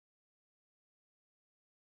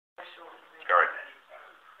Going.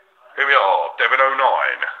 Here we are, Devon 09.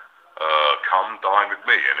 Come dine with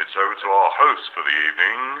me, and it's over to our host for the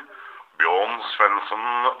evening, Bjorn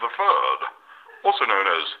Svensson III, also known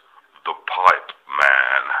as the Pipe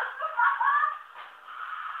Man.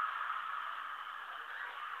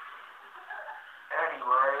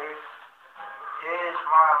 Anyways, here's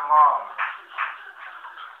my mom.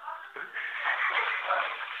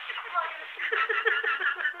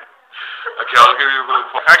 Okay, I'll give you a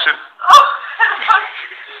little action. Oh,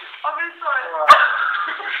 I'm really sorry.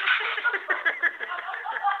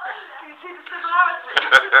 Can you see the similarity?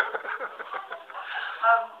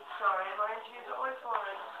 Sorry, my interviews are always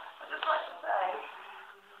boring. I'd just like to say,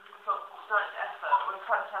 I thought tonight's effort was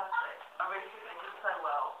fantastic. I really think they did so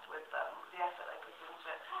well with the effort they put into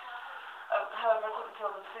it. However, I didn't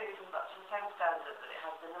feel the food was up to the same standard that it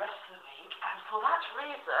has been the rest of the week, and for that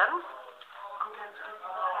reason, I'm going to give you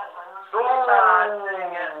the headline. I'm really bad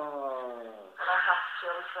doing it. But I have to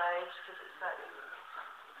on stage because it's so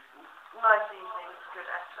nice evening, good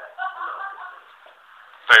effort, a lot of good food.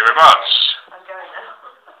 Thank you very much. I'm going now.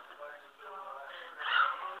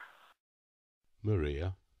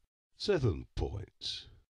 Maria, 7 points.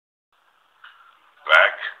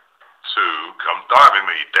 Back to Come Dine With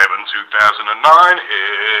Me, Devon 2009.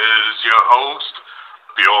 Here's your host,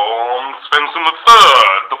 Bjorn Svensson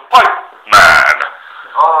III, the Pipe Man.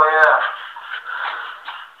 Oh, yeah.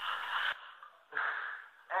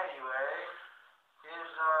 Anyway,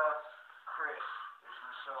 here's, Chris with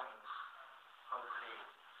some songs. Hopefully,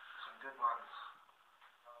 some good ones.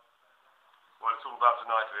 Well, it's all about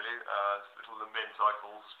tonight, really. This little lament I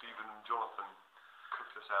call Stephen and Jonathan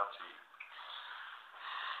cooked us our tea.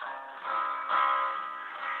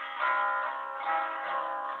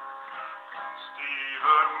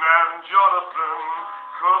 Stephen and Jonathan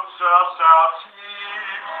cooked us our tea,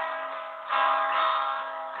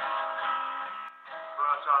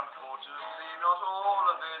 but unfortunately not all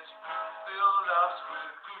of it filled us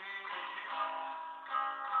with glee.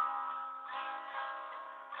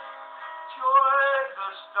 Enjoyed the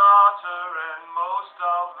starter and most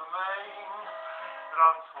of the main, but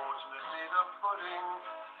unfortunately the pudding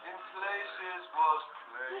in places was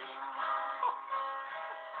plain.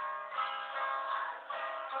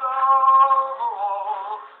 But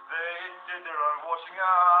overall, they did their own washing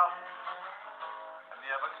up, and the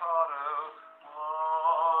avocado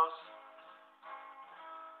was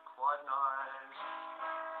quite nice.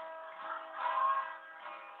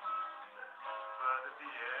 But at the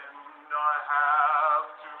end, I have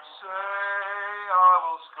to say I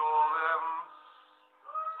will score them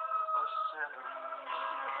a 7.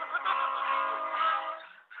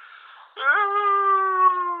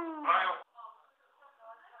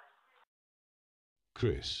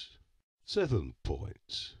 Chris, 7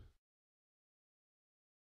 points.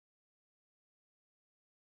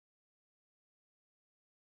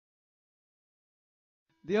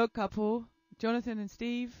 The Odd Couple, Jonathan and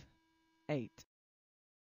Steve, 8.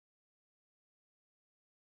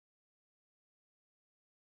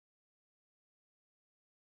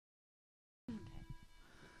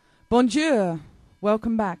 Bonjour!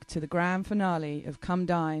 Welcome back to the grand finale of Come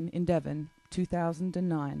Dine in Devon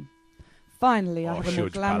 2009. Finally, I have a more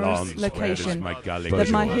glamorous location that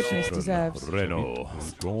my hipness deserves.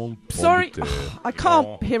 Sorry, I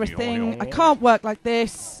can't hear a thing. I can't work like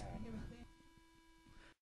this.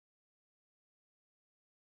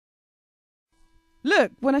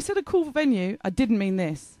 Look, when I said a cool venue, I didn't mean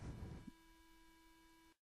this.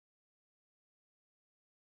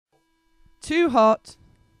 Too hot.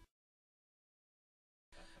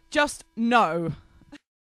 Just no.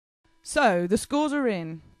 So, the scores are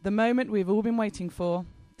in. The moment we've all been waiting for.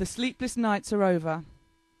 The sleepless nights are over.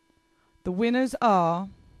 The winners are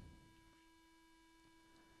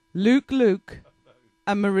Luke,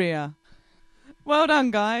 and Maria. Well done,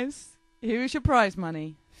 guys. Here is your prize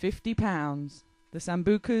money, £50. The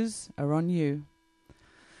Sambucas are on you.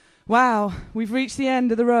 Wow, we've reached the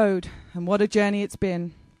end of the road, and what a journey it's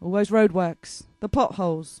been. All those roadworks, the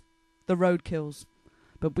potholes, the roadkills.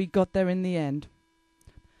 But we got there in the end.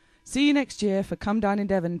 See you next year for Come Dine in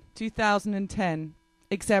Devon 2010.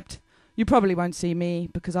 Except you probably won't see me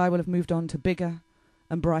because I will have moved on to bigger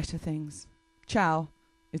and brighter things. Ciao.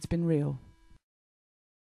 It's been real.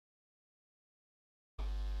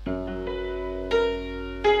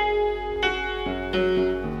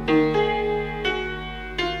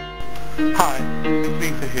 Hi, it's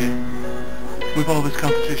Lisa here. With all this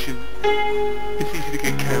competition, it's easy to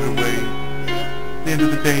get carried away. At the end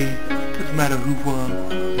of the day, it doesn't matter who won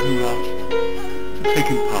and who lost. So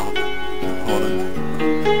taking part is important.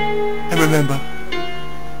 And remember,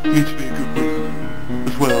 you need to be a good winner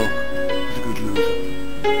as well.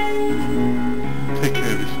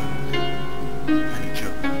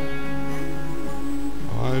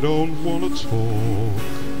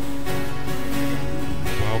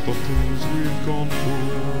 things we've gone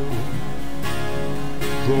through,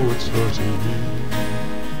 though it's hurting me,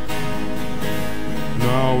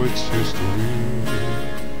 now it's history.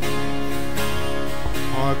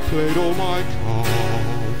 I played all my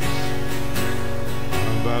cards,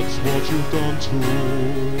 and that's what you've done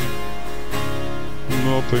too.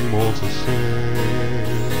 Nothing more to say,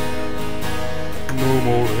 no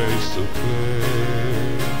more ace to play.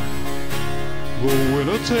 The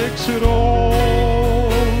winner takes it all,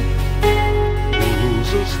 the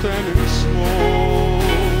loser standing small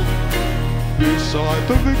beside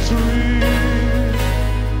the victory.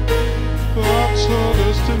 That's her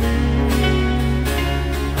destiny.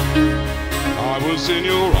 I was in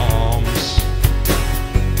your arms,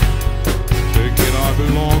 thinking I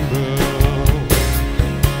belonged there.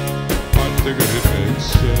 I figured it made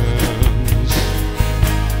sense,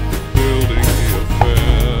 building me a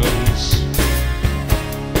fence,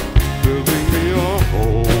 building me a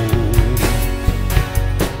home,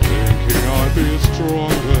 thinking I'd be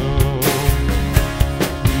stronger,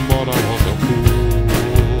 but I was a fool,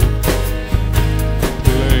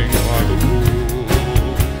 playing by the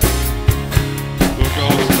rules. The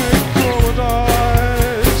gods make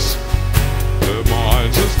crocodiles, their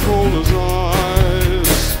minds as cold as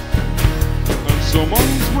ice, and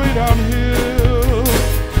someone's way down here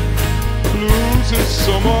loses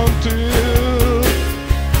someone dear.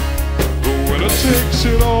 The winner takes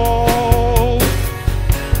it all,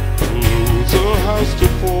 the loser has to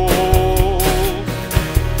fall.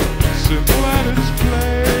 Simple and it's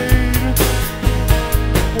plain,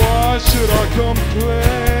 why should I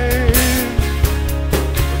complain?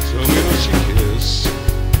 Tell me, does she kiss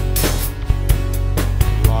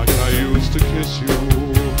like I used to kiss you?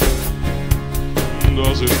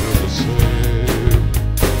 Does it feel the same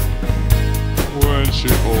when she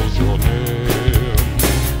calls your name?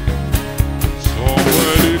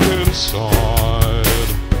 Somewhere deep inside,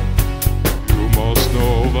 you must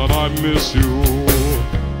know that I miss you.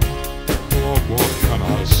 But what can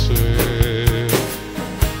I say?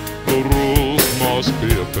 The rules must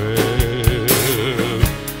be obeyed.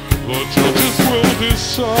 The judges will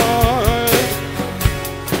decide.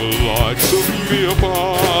 The likes of me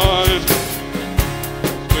abide.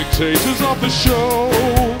 Spectators of the show,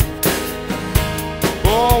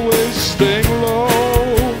 always staying low.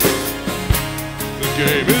 The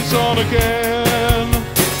game is on again.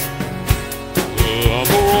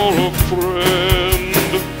 Lover or a friend,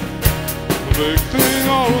 a big thing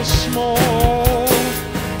or a small,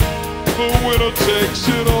 the winner takes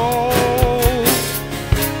it all.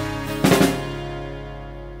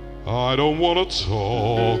 I don't want to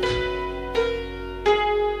talk,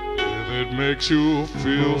 it makes you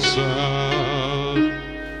feel sad,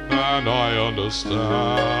 and I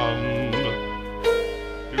understand.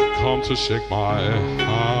 You come to shake my hand,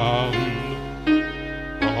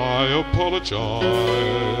 I apologize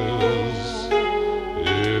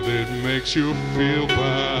if it makes you feel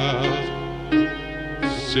bad,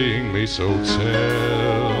 seeing me so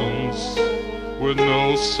tense, with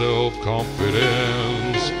no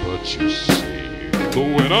self-confidence. But you see, the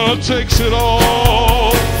winner takes it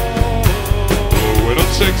all, the winner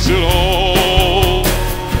takes it all,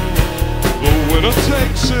 the winner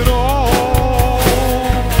takes it all,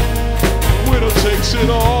 winner takes it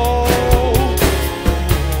all,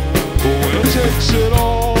 the winner takes it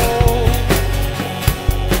all,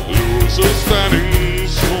 loser standing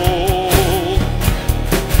small,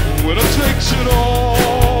 winner takes it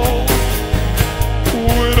all,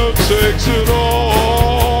 winner takes it all.